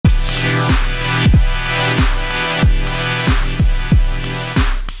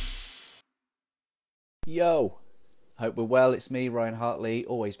Yo, hope we're well. It's me, Ryan Hartley,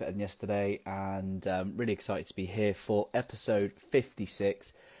 always better than yesterday, and really excited to be here for episode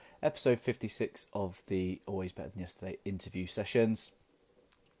 56. Episode 56 of the Always Better Than Yesterday interview sessions.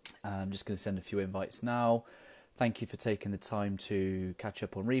 I'm just going to send a few invites now. Thank you for taking the time to catch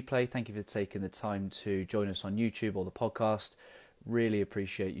up on replay. Thank you for taking the time to join us on YouTube or the podcast. Really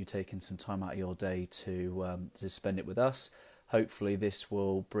appreciate you taking some time out of your day to spend it with us. Hopefully this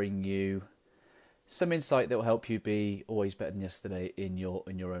will bring you some insight that will help you be always better than yesterday in your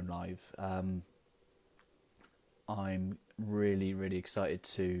own life. I'm really excited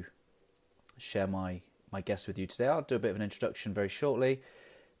to share my guest with you today. I'll do a bit of an introduction very shortly.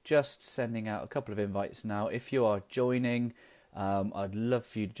 Just sending out a couple of invites now. If you are joining, I'd love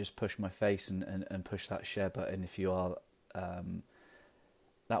for you to just push my face and push that share button if you are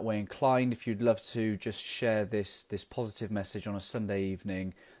that way inclined. If you'd love to just share this positive message on a Sunday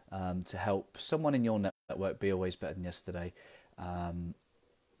evening to help someone in your network be always better than yesterday.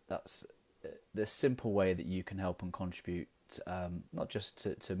 That's the simple way that you can help and contribute, not just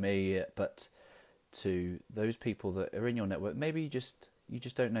to me, but to those people that are in your network. Maybe you just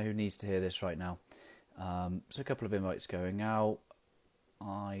don't know who needs to hear this right now. So a couple of invites going out.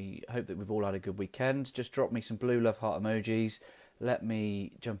 I hope that we've all had a good weekend. Just drop me some blue love heart emojis. Let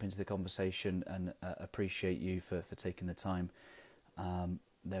me jump into the conversation and appreciate you for taking the time.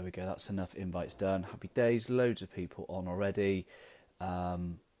 There we go. That's enough invites done. Happy days. Loads of people on already.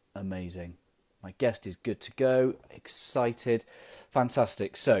 Amazing. My guest is good to go. Excited.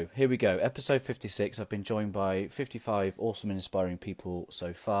 Fantastic. So here we go. Episode 56. I've been joined by 55 awesome and inspiring people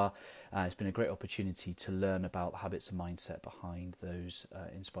so far. It's been a great opportunity to learn about the habits and mindset behind those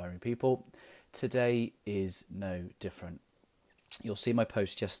inspiring people. Today is no different. You'll see my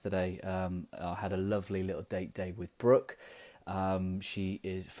post yesterday. I had a lovely little date day with Brooke. She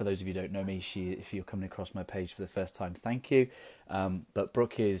is, for those of you who don't know me, if you're coming across my page for the first time, thank you. But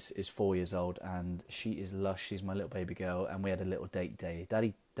Brooke is 4 years old and she is lush. She's my little baby girl, and we had a little date day,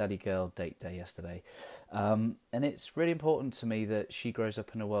 daddy girl date day yesterday. And it's really important to me that she grows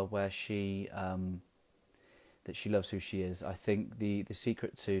up in a world where she loves who she is. I think the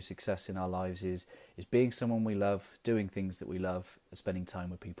secret to success in our lives is being someone we love, doing things that we love, spending time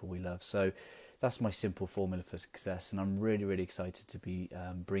with people we love. So that's my simple formula for success, and I'm really excited to be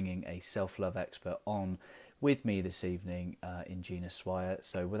bringing a self-love expert on with me this evening in Gina Swire.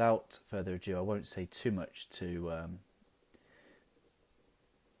 So without further ado, I won't say too much to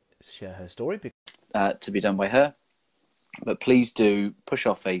share her story, to be done by her. But please do push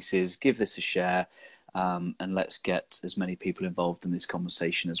our faces, give this a share, and let's get as many people involved in this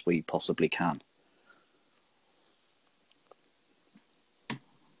conversation as we possibly can.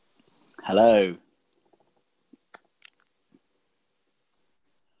 Hello.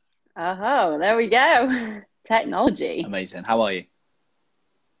 Oh, there we go. Technology. Amazing. How are you?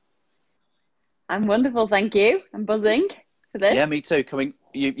 I'm wonderful, thank you. I'm buzzing for this. Yeah, me too.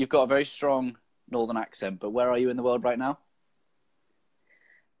 You've got a very strong northern accent, but where are you in the world right now?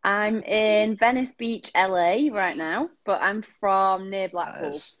 I'm in Venice Beach, LA right now, but I'm from near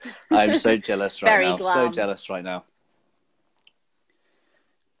Blackpool. I'm so jealous right Very now. glam. So jealous right now.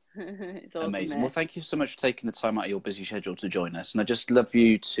 It's awesome. Amazing. Here. Well, thank you so much for taking the time out of your busy schedule to join us. And I just love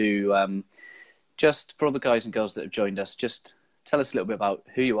you to, just for all the guys and girls that have joined us, just tell us a little bit about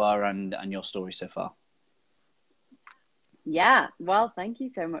who you are and your story so far. Yeah, well, thank you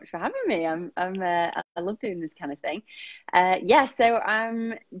so much for having me. I love doing this kind of thing. So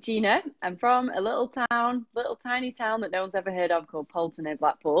I'm Gina. I'm from a little tiny town that no one's ever heard of called Poulton near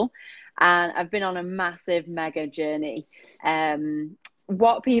Blackpool, and I've been on a massive, mega journey.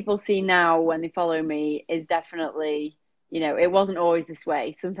 What people see now when they follow me is definitely, it wasn't always this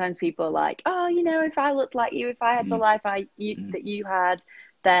way. Sometimes people are like, oh, if I looked like you, if I had the life that you had,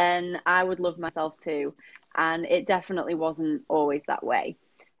 then I would love myself too. And it definitely wasn't always that way.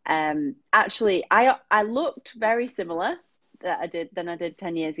 Actually, I looked very similar than I did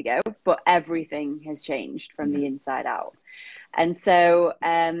 10 years ago, but everything has changed from the inside out. And so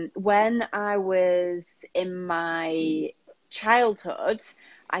when I was in my childhood,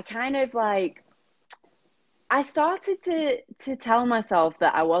 I kind of I started to tell myself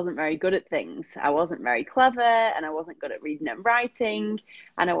that I wasn't very good at things. I wasn't very clever, and I wasn't good at reading and writing,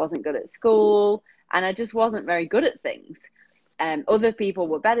 and I wasn't good at school, and I just wasn't very good at things. Other people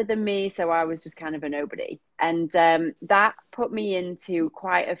were better than me, so I was just kind of a nobody. And that put me into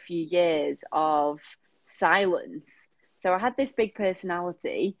quite a few years of silence. So I had this big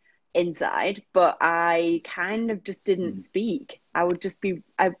personality inside, but I kind of just didn't speak. I would just be,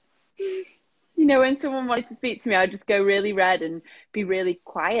 when someone wanted to speak to me, I would just go really red and be really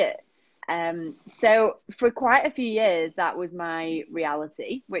quiet. So for quite a few years, that was my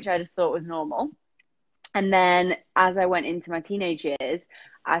reality, which I just thought was normal. And then as I went into my teenage years,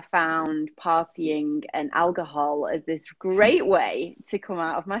 I found partying and alcohol as this great way to come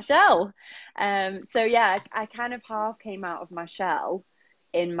out of my shell. So yeah, I kind of half came out of my shell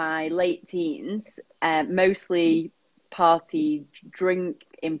in my late teens, mostly party, drink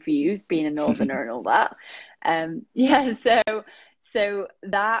infused, being a northerner and all that. Yeah, so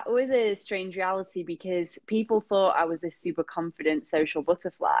that was a strange reality because people thought I was this super confident social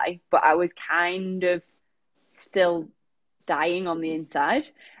butterfly, but I was kind of still dying on the inside.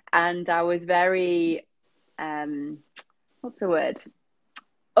 And I was very, what's the word?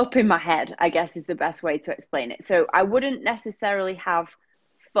 Up in my head, I guess is the best way to explain it. So I wouldn't necessarily have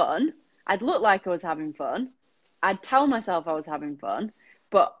fun. I'd look like I was having fun. I'd tell myself I was having fun,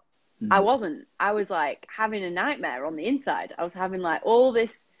 but I wasn't. I was like having a nightmare on the inside. I was having like all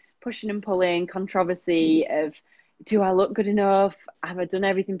this pushing and pulling controversy of, do I look good enough? Have I done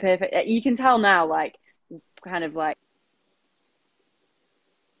everything perfect? You can tell now, like, kind of like.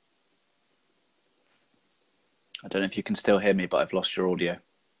 I don't know if you can still hear me, but I've lost your audio.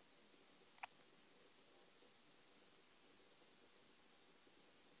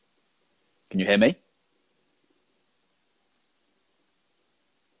 Can you hear me?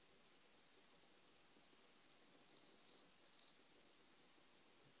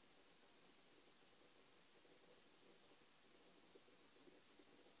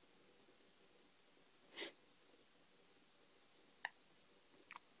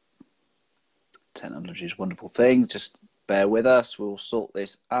 Technology is a wonderful thing. Just bear with us. We'll sort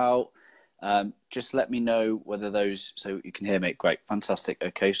this out. Just let me know whether those, so you can hear me. Great, fantastic.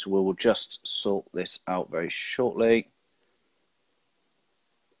 Okay, so we will just sort this out very shortly.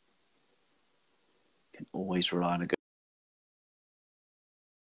 You can always rely on a good.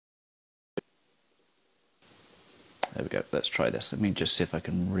 There we go. Let's try this. Let me just see if I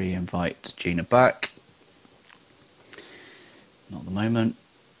can re-invite Gina back. Not at the moment.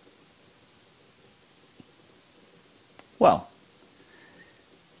 Well,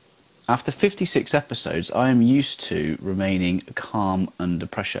 after 56 episodes, I am used to remaining calm under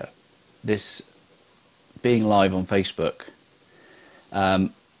pressure. This being live on Facebook.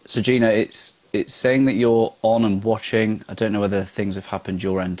 So Gina, it's saying that you're on and watching. I don't know whether things have happened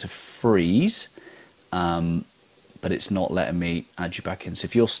your end to freeze, but it's not letting me add you back in. So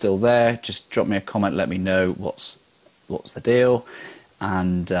if you're still there, just drop me a comment, let me know what's the deal,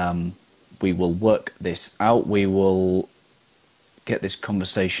 and we will work this out. We will get this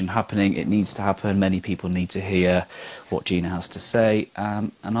conversation happening. It needs to happen. Many people need to hear what Gina has to say,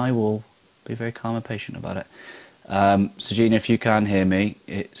 and I will be very calm and patient about it. So Gina, if you can hear me,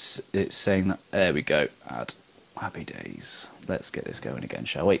 it's saying that. There we go. Add. Happy days. Let's get this going again,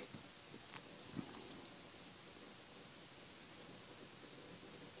 shall we?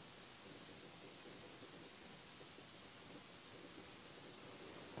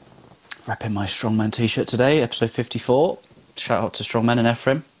 Repping my Strongman t-shirt today, episode 54. Shout out to Strongman and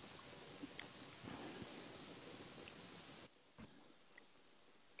Ephraim.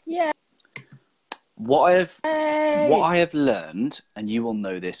 Yeah. What I have learned, and you will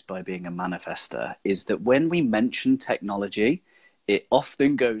know this by being a manifester, is that when we mention technology, it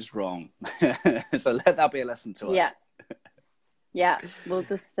often goes wrong. So let that be a lesson to us. Yeah, we'll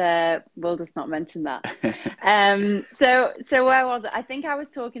just not mention that. So where was it? I think I was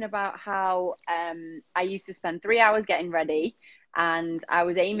talking about how I used to spend 3 hours getting ready, and I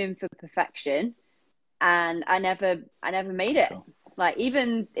was aiming for perfection, and I never made it. Sure. Like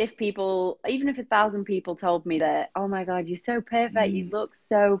even if 1,000 people told me that, oh my God, you're so perfect, you look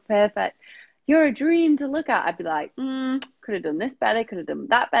so perfect, you're a dream to look at, I'd be like, could have done this better, could have done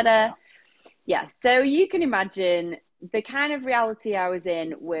that better. Yeah. So you can imagine the kind of reality I was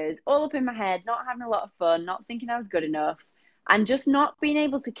in was all up in my head, not having a lot of fun, not thinking I was good enough, and just not being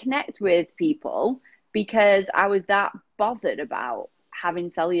able to connect with people because I was that bothered about having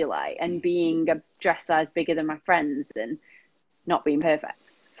cellulite and being a dress size bigger than my friends and not being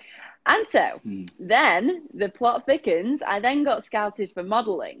perfect. And so then the plot thickens. I then got scouted for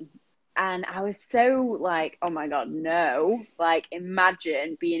modeling. And I was so like, oh my God, no. Like,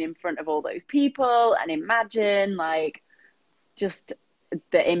 imagine being in front of all those people and imagine like just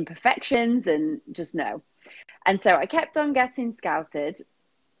the imperfections and just no. And so I kept on getting scouted.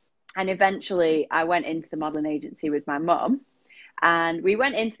 And eventually I went into the modeling agency with my mum. And we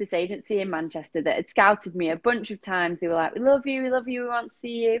went into this agency in Manchester that had scouted me a bunch of times. They were like, we love you, we want to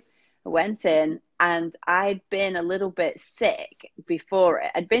see you. I went in and I'd been a little bit sick before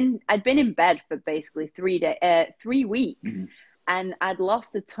it. I'd been in bed for basically 3 weeks. and I'd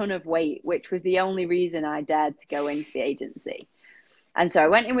lost a ton of weight, which was the only reason I dared to go into the agency. And so I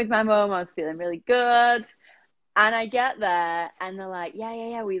went in with my mum. I was feeling really good. And I get there and they're like,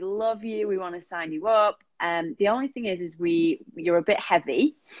 yeah, we love you. We want to sign you up. The only thing is you're a bit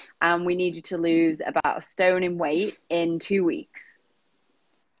heavy and we need you to lose about a stone in weight in 2 weeks.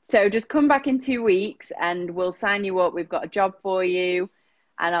 So just come back in 2 weeks and we'll sign you up. We've got a job for you.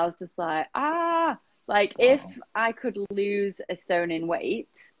 And I was just like, like if I could lose a stone in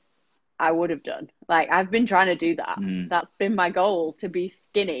weight, I would have done. Like I've been trying to do that. That's been my goal, to be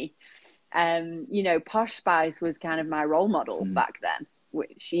skinny. You know, Posh Spice was kind of my role model back then,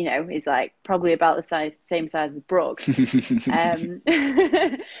 which, you know, is like probably about the same size as Brooke. So it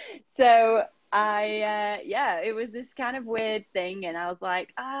was this kind of weird thing. And I was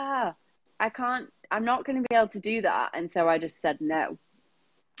like, I'm not going to be able to do that. And so I just said no.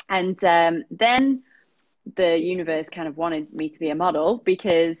 And then the universe kind of wanted me to be a model,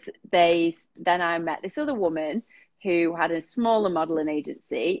 because then I met this other woman who had a smaller modeling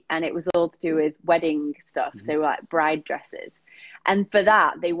agency, and it was all to do with wedding stuff. So like bride dresses. And for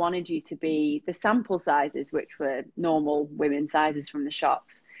that, they wanted you to be the sample sizes, which were normal women sizes from the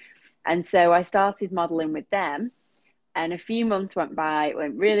shops. And so I started modeling with them, and a few months went by. It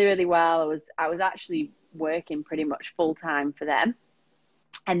went really, really well. I was actually working pretty much full time for them.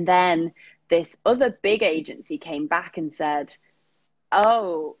 And then this other big agency came back and said,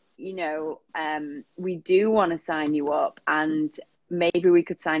 oh, you know, we do want to sign you up, and maybe we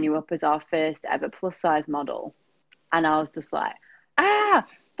could sign you up as our first ever plus size model. And I was just like,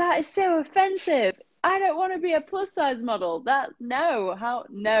 that is so offensive. I don't want to be a plus size model. No,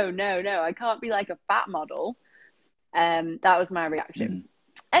 I can't be like a fat model. That was my reaction.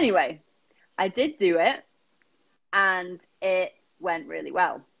 Anyway, I did do it, and it went really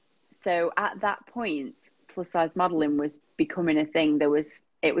well. So at that point, plus size modeling was becoming a thing. It was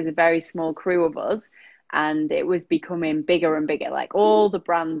a very small crew of us, and it was becoming bigger and bigger. Like all the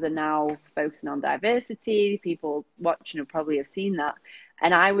brands are now focusing on diversity. People watching will probably have seen that.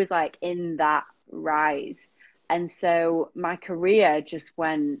 And I was like in that rise. And so my career just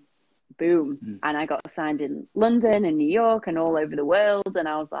went boom. And I got signed in London and New York and all over the world. And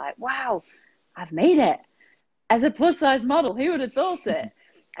I was like, wow, I've made it as a plus size model. Who would have thought it?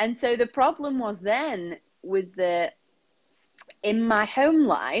 And so the problem was that in my home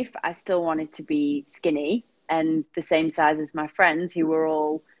life, I still wanted to be skinny and the same size as my friends, who were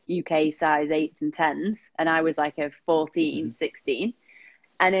all UK size 8s and 10s. And I was like a 14, 16.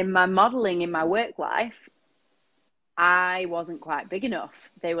 And in my modeling, in my work life, I wasn't quite big enough.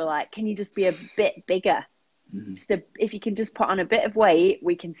 They were like, can you just be a bit bigger? If you can just put on a bit of weight,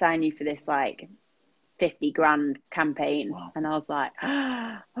 we can sign you for this like 50 grand campaign. Wow. And I was like,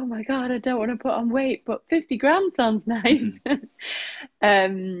 oh my God, I don't want to put on weight, but 50 grand sounds nice. So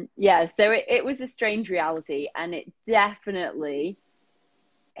it was a strange reality, and it definitely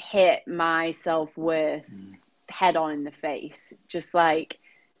hit my self-worth head on in the face. Just like,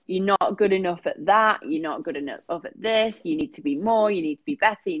 you're not good enough at that, you're not good enough at this, you need to be more, you need to be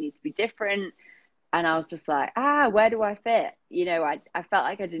better, you need to be different. And I was just like, where do I fit? You know, I felt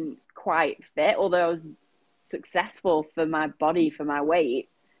like I didn't quite fit, although I was successful for my body, for my weight.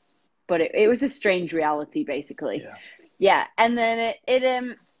 But it was a strange reality, basically. Yeah. And then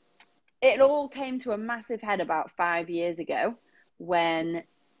it all came to a massive head about 5 years ago, when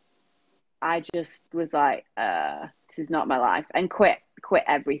I just was like, this is not my life, and quit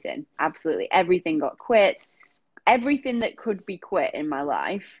everything. Absolutely everything got quit. Everything that could be quit in my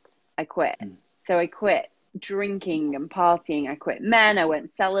life, I quit. So I quit drinking and partying. I quit men. I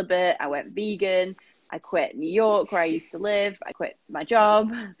went celibate. I went vegan. I quit New York, where I used to live. I quit my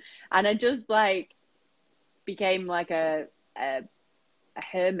job. And I just like became like a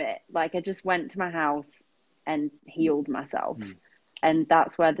hermit. Like I just went to my house and healed myself. And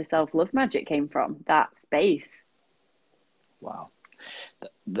that's where the self-love magic came from, that space. Wow.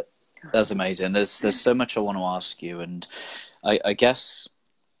 That's amazing. There's so much I want to ask you. And I guess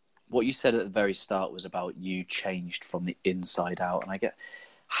what you said at the very start was about you changed from the inside out. And I get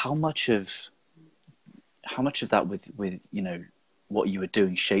how much of that with you know what you were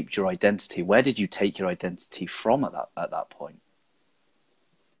doing shaped your identity. Where did you take your identity from at that point?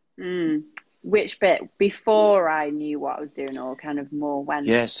 Which bit? Before I knew what I was doing, or kind of more when?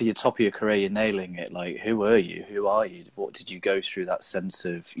 Yeah, so you're top of your career, you're nailing it. Like, who were you? Who are you? What did you go through? That sense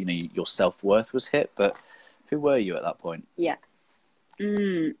of, you know, your self-worth was hit, but who were you at that point? Yeah.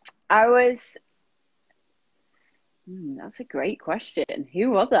 I was... that's a great question.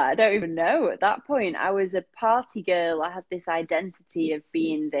 Who was I? I don't even know. At that point, I was a party girl. I had this identity of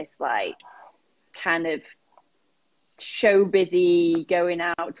being this, like, kind of show busy, going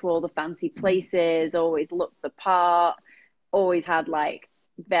out to all the fancy places, always looked the part, always had like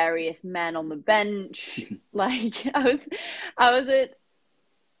various men on the bench. Like I was at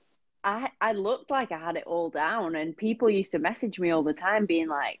I looked like I had it all down, and people used to message me all the time being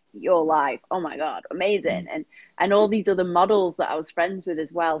like, your life, oh my God, amazing. And all these other models that I was friends with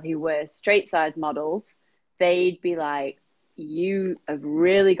as well, who were straight size models, they'd be like, you have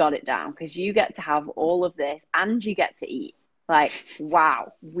really got it down because you get to have all of this and you get to eat. Like,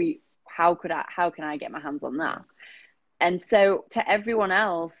 wow, how can I get my hands on that? And so to everyone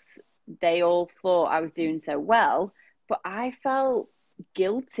else, they all thought I was doing so well, but I felt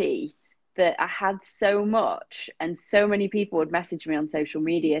guilty that I had so much, and so many people would message me on social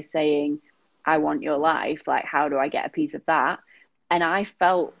media saying, I want your life. Like, how do I get a piece of that? And I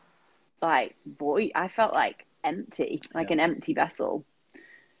felt like, I felt like empty, like an empty vessel.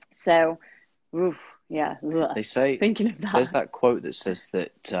 So, oof, yeah. They say, thinking of that. There's that quote that says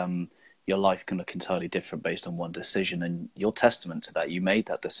that your life can look entirely different based on one decision, and you're testament to that. You made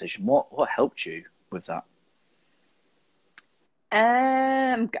that decision. What helped you with that?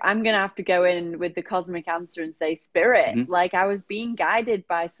 I'm gonna have to go in with the cosmic answer and say spirit. Mm-hmm. Like, I was being guided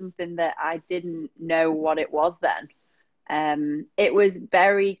by something that I didn't know what it was then. It was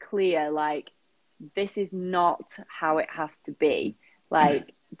very clear, like, this is not how it has to be.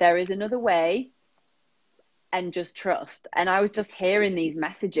 Like, there is another way, and just trust. And I was just hearing these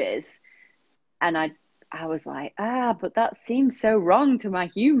messages, and I was like, but that seems so wrong to my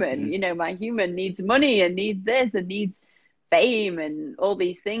human. Mm-hmm. You know, my human needs money and needs this and needs fame and all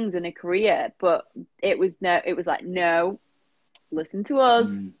these things in a career. But it was like, no, listen to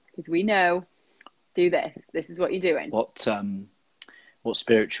us, because we know, do this is what you're doing. What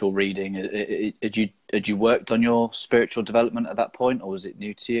spiritual reading had you worked on your spiritual development at that point, or was it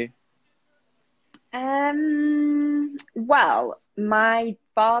new to you? Well, my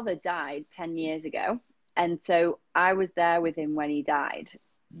father died 10 years ago, and so I was there with him when he died.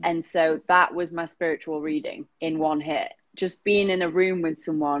 And so that was my spiritual reading in one hit. Just being in a room with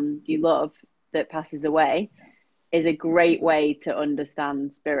someone you love that passes away is a great way to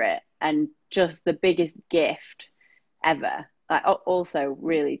understand spirit, and just the biggest gift ever. Like, also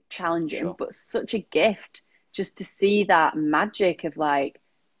really challenging, Sure. But such a gift just to see that magic of, like,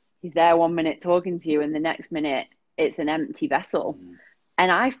 he's there 1 minute talking to you and the next minute it's an empty vessel.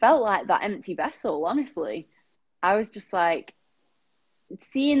 And I felt like that empty vessel, honestly. I was just like,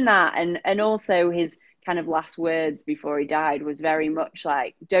 seeing that, and also his kind of last words before he died was very much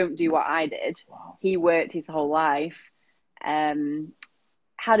like, don't do what I did. Wow. He worked his whole life,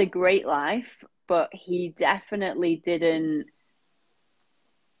 had a great life, but he definitely didn't.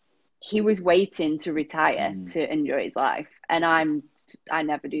 He was waiting to retire to enjoy his life, and I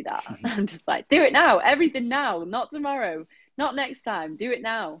never do that. I'm just like, do it now, everything now, not tomorrow, not next time, do it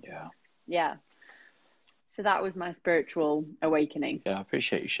now. Yeah. So that was my spiritual awakening. Yeah, I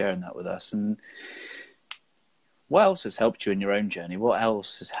appreciate you sharing that with us. And what else has helped you in your own journey? What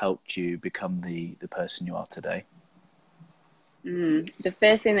else has helped you become the person you are today? The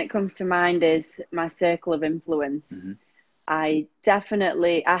first thing that comes to mind is my circle of influence. I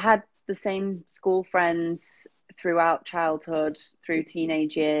had the same school friends throughout childhood, through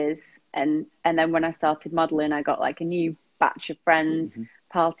teenage years, and then when I started modeling, I got like a new batch of friends,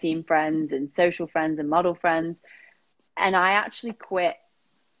 team friends and social friends and model friends. And I actually quit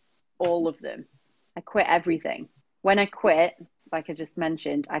all of them. I quit everything. When I quit, like I just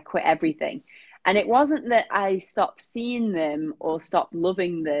mentioned, I quit everything. And it wasn't that I stopped seeing them or stopped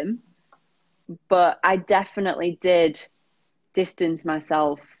loving them, but I definitely did distance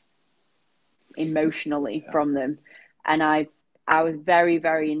myself emotionally from them. And I was very,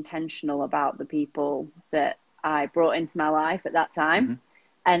 very intentional about the people that I brought into my life at that time.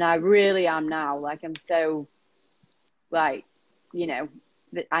 And I really am now. Like, I'm so, like, you know,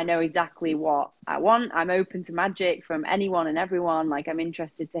 I know exactly what I want. I'm open to magic from anyone and everyone. Like, I'm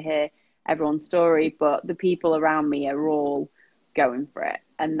interested to hear everyone's story, but the people around me are all going for it.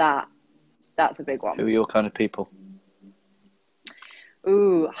 And that's a big one. Who are your kind of people?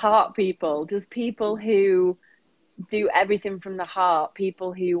 Heart people. Just people who do everything from the heart.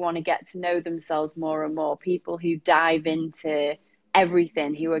 People who want to get to know themselves more and more. People who dive into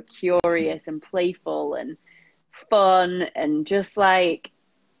everything, who are curious and playful and fun, and just like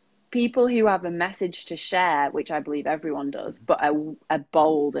people who have a message to share, which I believe everyone does, but are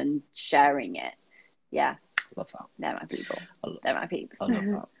bold and sharing it. Yeah. Love that. They're my people. They're my peeps. I love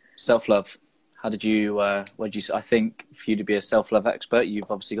that. Self-love. How did you, I think for you to be a self-love expert, you've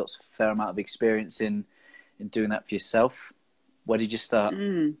obviously got a fair amount of experience in doing that for yourself. Where did you start?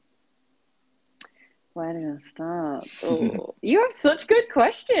 Where did I start? Oh, you have such good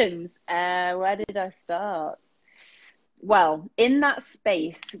questions. Where did I start? Well, in that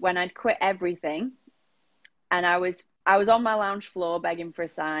space when I'd quit everything and I was on my lounge floor begging for a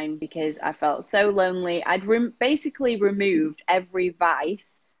sign because I felt so lonely. I'd basically removed every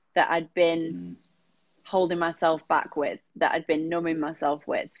vice that I'd been holding myself back with, that I'd been numbing myself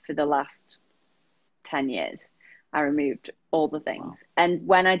with for the last 10 years. I removed all the things. Wow. And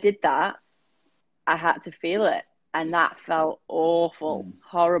when I did that, I had to feel it. And that felt awful,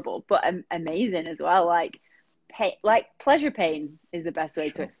 horrible, but amazing as well. Like pleasure pain is the best way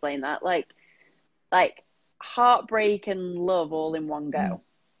to explain that. Like heartbreak and love all in one go.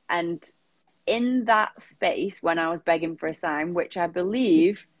 And in that space, when I was begging for a sign, which I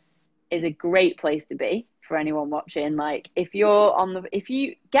believe is a great place to be for anyone watching. Like if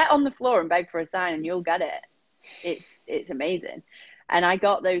you get on the floor and beg for a sign and you'll get it, it's amazing. And I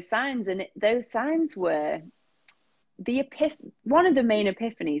got those signs, and those signs were one of the main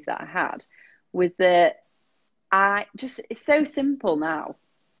epiphanies that I had was that it's so simple now,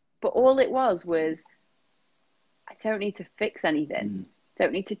 but all it was I don't need to fix anything.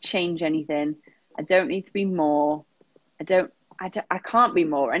 Don't need to change anything. I don't need to be more. I can't be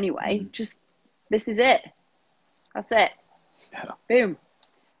more anyway. Just, this is it. That's it. Yeah. Boom.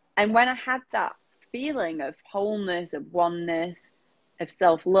 And when I had that feeling of wholeness, of oneness, of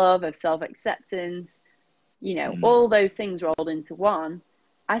self-love, of self-acceptance, all those things rolled into one,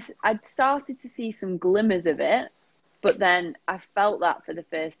 I'd started to see some glimmers of it, but then I felt that for the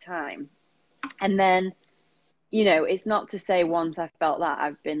first time. And then, it's not to say once I felt that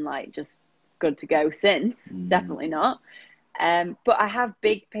I've been like just good to go since. Definitely not. But I have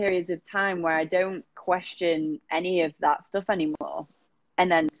big periods of time where I don't question any of that stuff anymore. And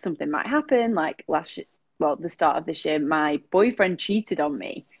then something might happen, like the start of this year, my boyfriend cheated on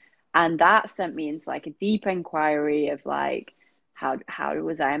me. And that sent me into like a deep inquiry of like, how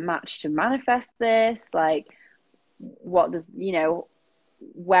was I a match to manifest this? Like, what does,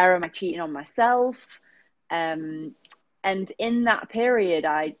 where am I cheating on myself? And in that period,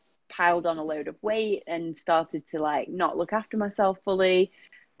 I piled on a load of weight and started to like not look after myself fully,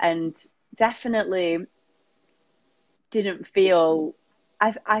 and definitely didn't feel,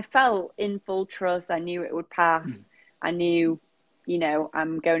 I felt in full trust. I knew it would pass. I knew,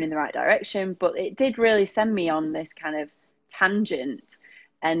 I'm going in the right direction, but it did really send me on this kind of tangent.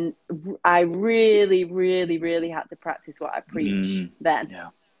 And I really, really, really had to practice what I preach then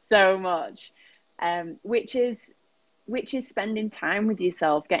so much, which is spending time with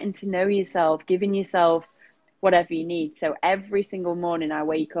yourself, getting to know yourself, giving yourself whatever you need. So every single morning I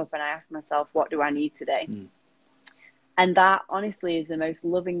wake up and I ask myself, what do I need today? And that honestly is the most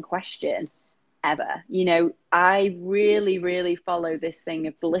loving question ever. I really, really follow this thing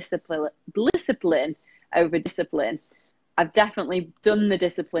of discipline over discipline. I've definitely done the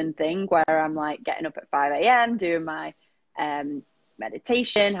discipline thing where I'm like getting up at 5 a.m., doing my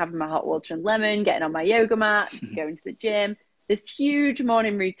meditation, having my hot water and lemon, getting on my yoga mat, going to the gym, this huge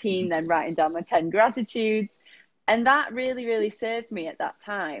morning routine, then writing down my 10 gratitudes. And that really, really served me at that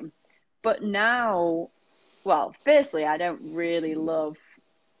time. But now, well, firstly, I don't really love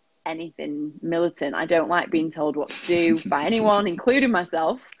anything militant. I don't like being told what to do by anyone, including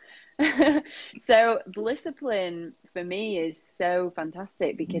myself. So discipline for me is so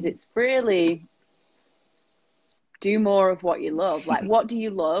fantastic because it's really do more of what you love. Like, what do you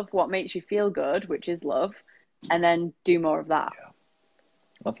love? What makes you feel good, which is love, and then do more of that. Yeah.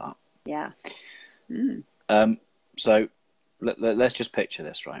 Love that. Yeah. So let's just picture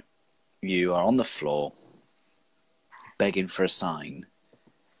this, right? You are on the floor begging for a sign,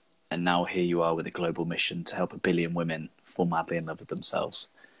 and now here you are with a global mission to help 1 billion women fall madly in love with themselves.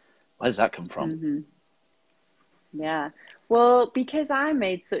 Where does that come from? Yeah. Well, because I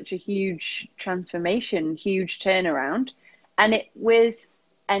made such a huge transformation, huge turnaround, and it was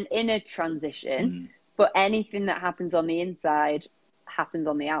an inner transition, but anything that happens on the inside happens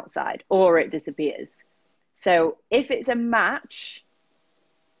on the outside, or it disappears. So if it's a match,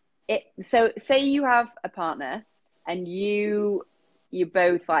 so say you have a partner and you're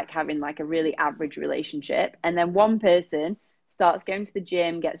both like having like a really average relationship, and then one person starts going to the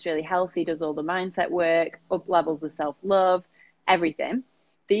gym, gets really healthy, does all the mindset work, up levels the self-love, everything.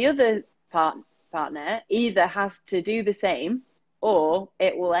 The other partner either has to do the same or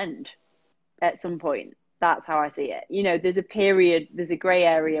it will end at some point. That's how I see it. There's a period, there's a gray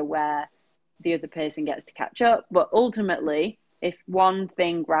area where the other person gets to catch up, but ultimately, if one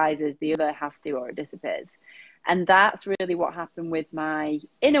thing rises, the other has to, or it disappears. And that's really what happened with my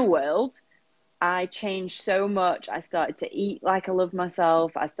inner world. I changed so much. I started to eat like I love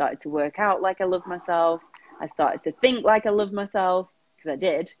myself. I started to work out like I love myself. I started to think like I love myself, because I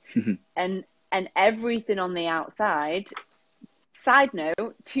did. And everything on the outside. Side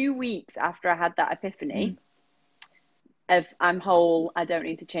note, 2 weeks after I had that epiphany of I'm whole, I don't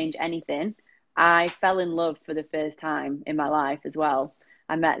need to change anything, I fell in love for the first time in my life as well.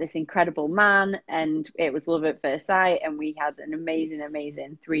 I met this incredible man, and it was love at first sight, and we had an amazing,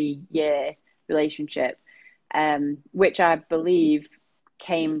 amazing 3-year relationship, which I believe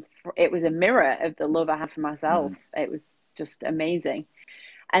it was a mirror of the love I had for myself. It was just amazing.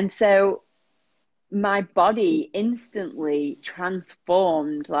 And so my body instantly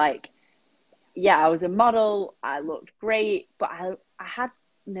transformed. Like, yeah, I was a model, I looked great, but I had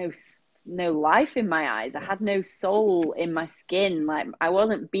no life in my eyes. I had no soul in my skin. Like, I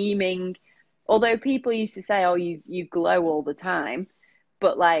wasn't beaming. Although people used to say, oh, you glow all the time.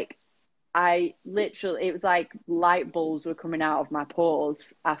 But like, it was like light bulbs were coming out of my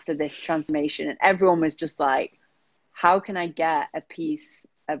pores after this transformation. And everyone was just like, how can I get a piece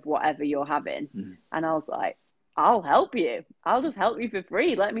of whatever you're having? And I was like, I'll help you. I'll just help you for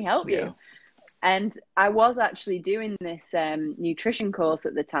free. Let me help you. And I was actually doing this nutrition course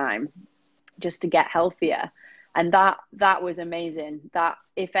at the time just to get healthier. And that was amazing. That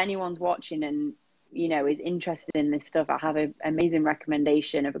if anyone's watching and, you know, is interested in this stuff, I have an amazing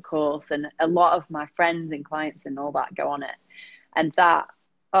recommendation of a course, and a lot of my friends and clients and all that go on it. And that,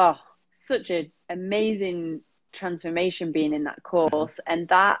 such an amazing transformation being in that course. And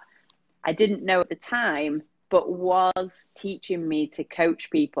that I didn't know at the time, but was teaching me to coach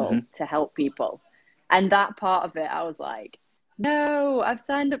people, to help people. And that part of it, I was like, no, I've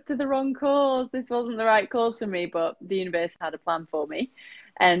signed up to the wrong course. This wasn't the right course for me, but the universe had a plan for me.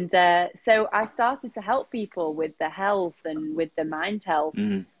 And so I started to help people with the health and with the mind health.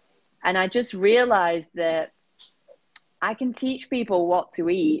 And I just realized that I can teach people what to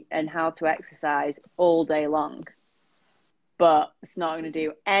eat and how to exercise all day long, but it's not going to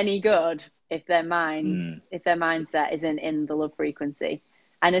do any good if their mindset isn't in the love frequency.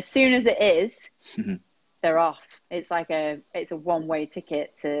 And as soon as it is, they're off. It's like it's a one-way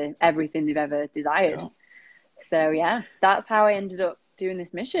ticket to everything they've ever desired. So yeah, that's how I ended up doing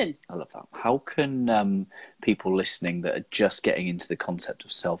this mission. I love that. How can people listening that are just getting into the concept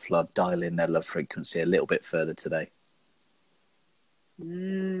of self-love dial in their love frequency a little bit further today?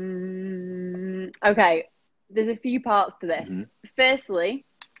 Okay, there's a few parts to this. Firstly,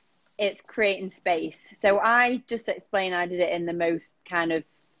 it's creating space. So I just explained I did it in the most kind of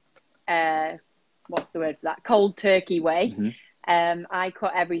what's the word for that, cold turkey way. I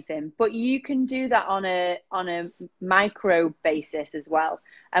cut everything, but you can do that on a micro basis as well.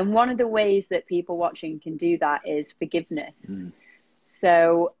 And one of the ways that people watching can do that is forgiveness.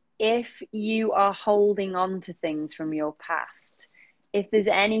 So if you are holding on to things from your past, if there's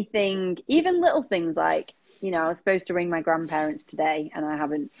anything, even little things like, you know, I was supposed to ring my grandparents today and I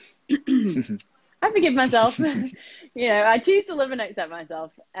haven't. I forgive myself. You know, I choose to live and accept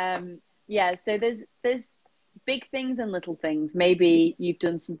myself. Yeah, so there's big things and little things. Maybe you've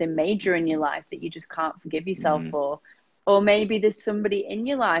done something major in your life that you just can't forgive yourself for. Or maybe there's somebody in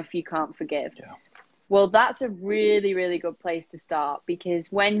your life you can't forgive. Well, that's a really, really good place to start,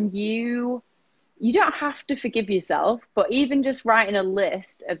 because when you don't have to forgive yourself, but even just writing a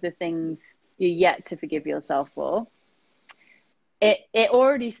list of the things you're yet to forgive yourself for, it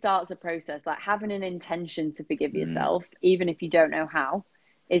already starts a process. Like having an intention to forgive yourself, even if you don't know how,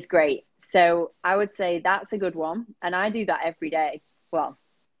 is great. So I would say that's a good one. And I do that every day. Well,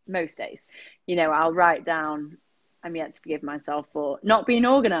 most days. You know, I'll write down, I'm yet to forgive myself for not being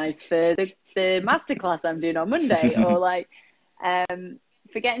organized for the masterclass I'm doing on Monday, or like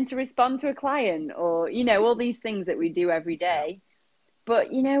forgetting to respond to a client, or, you know, all these things that we do every day.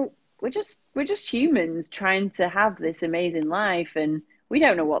 But, you know, we're just humans trying to have this amazing life, and we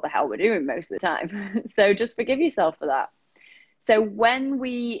don't know what the hell we're doing most of the time. So just forgive yourself for that. So when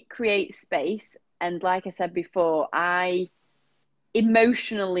we create space, and like I said before, I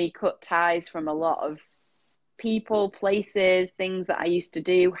emotionally cut ties from a lot of people, places, things that I used to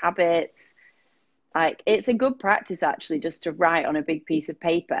do, habits. Like, it's a good practice actually just to write on a big piece of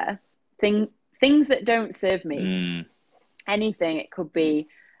paper things that don't serve me. Anything. It could be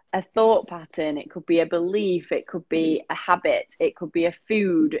a thought pattern, it could be a belief, it could be a habit, it could be a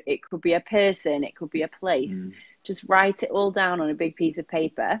food, it could be a person, it could be a place. Just write it all down on a big piece of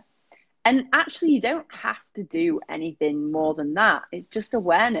paper. And actually, you don't have to do anything more than that. It's just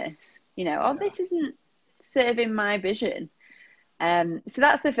awareness. You know, this isn't serving my vision. So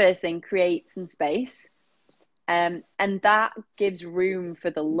that's the first thing, create some space. And that gives room for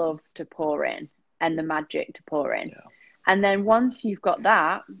the love to pour in and the magic to pour in. Yeah. And then once you've got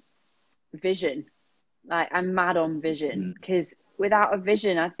that vision, like I'm mad on vision, because without a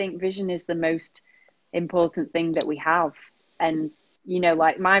vision, I think vision is the most important thing that we have. And, you know,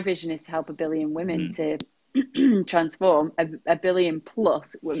 like my vision is to help 1 billion women to transform, a billion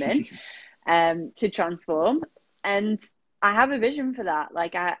plus women to transform. And I have a vision for that.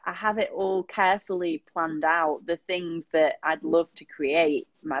 Like I have it all carefully planned out, the things that I'd love to create.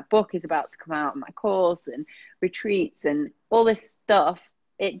 My book is about to come out, my course and retreats and all this stuff.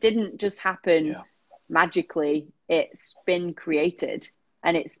 It didn't just happen magically. It's been created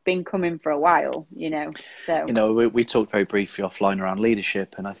and it's been coming for a while, you know. So, you know, we talked very briefly offline around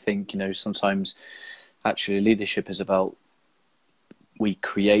leadership, and I think, you know, sometimes actually leadership is about, we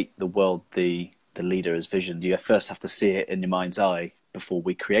create the world the leader has visioned. You first have to see it in your mind's eye before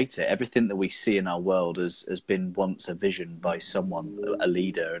we create it. Everything that we see in our world has been once a vision by someone, a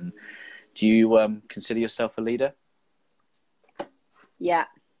leader. And do you consider yourself a leader? Yeah.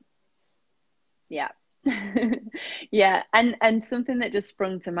 Yeah. And something that just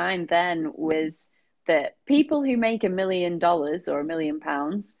sprung to mind then was that people who make $1 million or £1 million,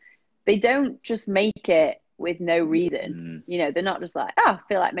 they don't just make it with no reason. You know, they're not just like, oh, I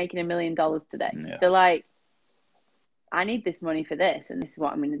feel like making $1 million today. They're like, I need this money for this, and this is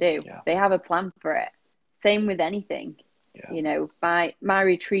what I'm going to do. They have a plan for it. Same with anything. You know, my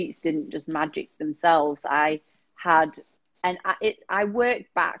retreats didn't just magic themselves. I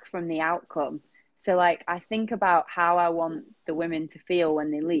worked back from the outcome. So like, I think about how I want the women to feel when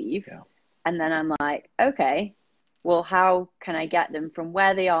they leave. And then I'm like, okay, well, how can I get them from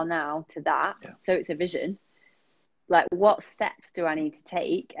where they are now to that? So it's a vision. Like, what steps do I need to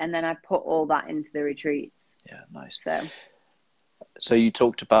take? And then I put all that into the retreats. Yeah, nice. So you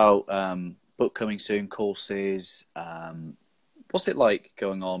talked about book coming soon, courses. What's it like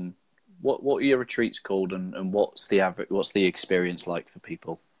going on? What are your retreats called, and what's the experience like for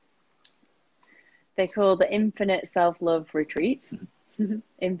people? They're called the Infinite Self-Love Retreats.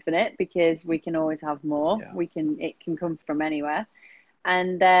 Infinite, because we can always have more. It can come from anywhere.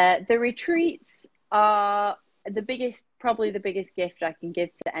 And the retreats are probably the biggest gift I can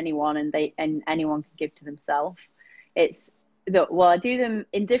give to anyone, and anyone can give to themselves. I do them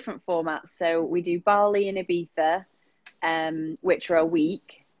in different formats. So we do Bali and Ibiza, which are a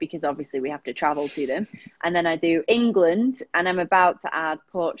week, because obviously we have to travel to them. And then I do England, and I'm about to add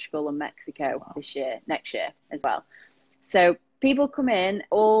Portugal and Mexico next year as well. So people come in,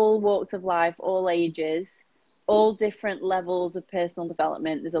 all walks of life, all ages, all different levels of personal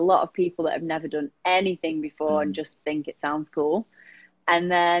development. There's a lot of people that have never done anything before and just think it sounds cool.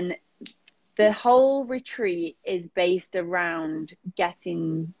 And then the whole retreat is based around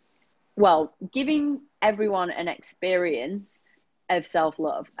giving everyone an experience of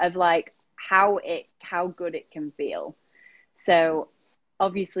self-love, of like how good it can feel. So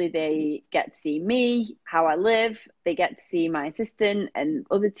obviously they get to see me, how I live. They get to see my assistant and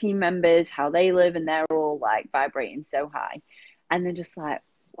other team members, how they live, and they're all like vibrating so high. And they're just like,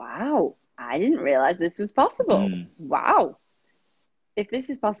 wow, I didn't realize this was possible. Wow. If this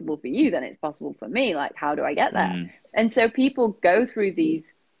is possible for you, then it's possible for me. Like, how do I get there? And so people go through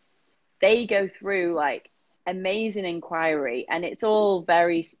like amazing inquiry, and it's all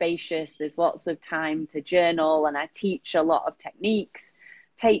very spacious. There's lots of time to journal, and I teach a lot of techniques,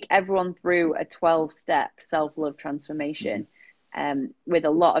 take everyone through a 12-step self-love transformation with a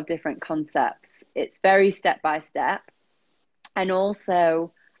lot of different concepts. It's very step by step. And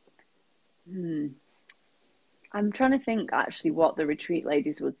also, I'm trying to think actually what the retreat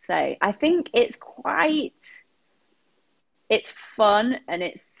ladies would say. I think it's fun and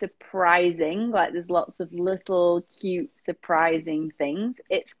it's surprising. Like, there's lots of little cute surprising things.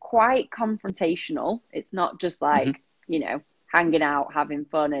 It's quite confrontational. It's not just like, you know, hanging out, having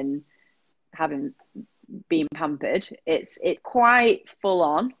fun and being pampered. It's quite full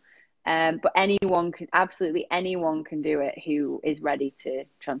on. But absolutely anyone can do it who is ready to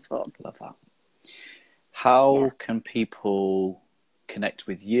transform. Love that. How can people connect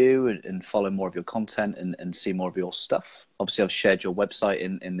with you and follow more of your content and see more of your stuff? Obviously, I've shared your website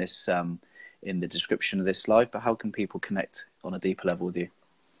in this in the description of this live, but how can people connect on a deeper level with you?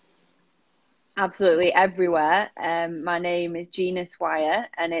 Absolutely everywhere. My name is Gina Swire,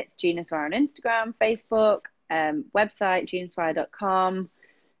 and it's Gina Swire on Instagram, Facebook, website ginaswire.com.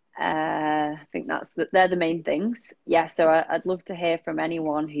 I think they're the main things. Yeah, so I'd love to hear from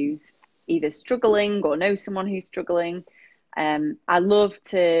anyone who's either struggling or knows someone who's struggling. I love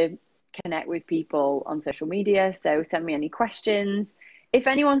to connect with people on social media, so send me any questions. If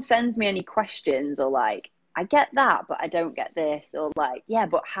anyone sends me any questions or like I get that, but I don't get this, or like, yeah,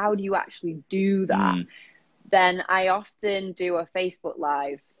 but how do you actually do that? Then I often do a Facebook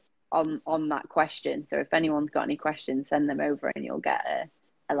Live on that question. So if anyone's got any questions, send them over and you'll get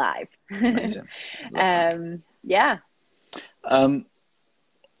a live. Amazing. Yeah. I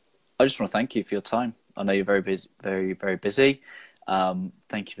just want to thank you for your time. I know you're very busy, very, very busy.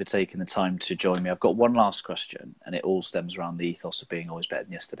 Thank you for taking the time to join me. I've got one last question, and it all stems around the ethos of being always better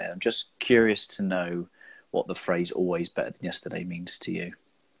than yesterday. I'm just curious to know what the phrase always better than yesterday means to you.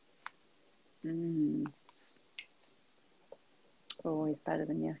 Always better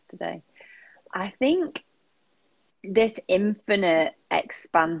than yesterday. I think this infinite,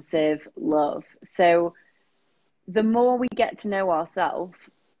 expansive love. So the more we get to know ourselves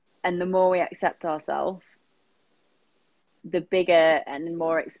and the more we accept ourselves, the bigger and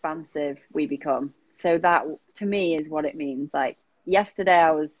more expansive we become. So that to me is what it means. Like yesterday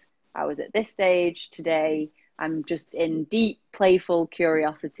I was at this stage. Today I'm just in deep, playful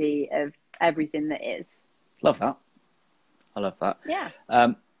curiosity of everything that is. Love that. I love that. Yeah.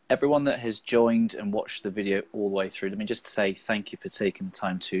 Everyone that has joined and watched the video all the way through, let me just say thank you for taking the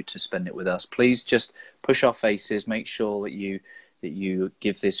time to spend it with us. Please just push our faces. Make sure that you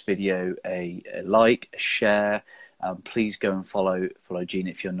give this video a like, a share. Please go and follow Gina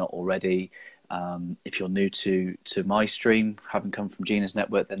if you're not already. If you're new to my stream, having come from Gina's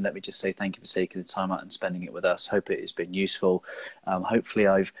network, then let me just say thank you for taking the time out and spending it with us. Hope it has been useful. Hopefully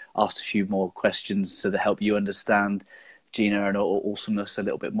I've asked a few more questions to help you understand Gina and her awesomeness a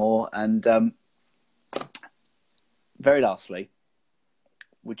little bit more. And very lastly,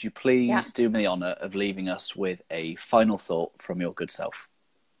 would you please do me the honour of leaving us with a final thought from your good self?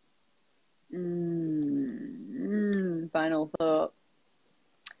 Final thought.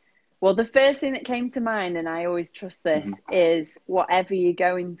 Well, the first thing that came to mind, and I always trust this, is whatever you're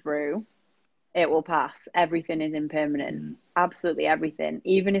going through, it will pass. Everything is impermanent. Absolutely everything.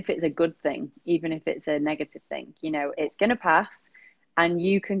 Even if it's a good thing, even if it's a negative thing, you know, it's going to pass, and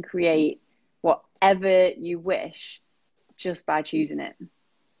you can create whatever you wish just by choosing it.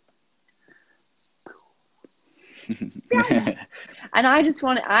 And I just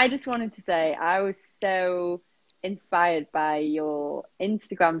wanted to say I was so inspired by your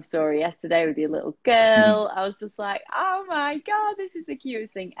Instagram story yesterday with your little girl. I was just like, oh my God, this is the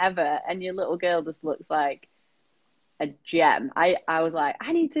cutest thing ever. And your little girl just looks like a gem. I was like,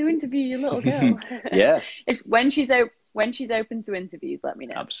 I need to interview your little girl. Yeah. When she's open to interviews, let me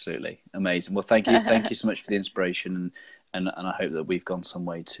know. Absolutely. Amazing. Well, thank you so much for the inspiration, and I hope that we've gone some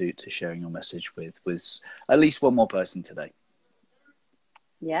way to sharing your message with at least one more person today.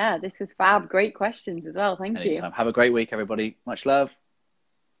 Yeah, this was fab. Great questions as well. Thank you. Have a great week, everybody. Much love.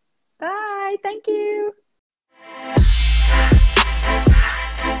 Bye. Thank you.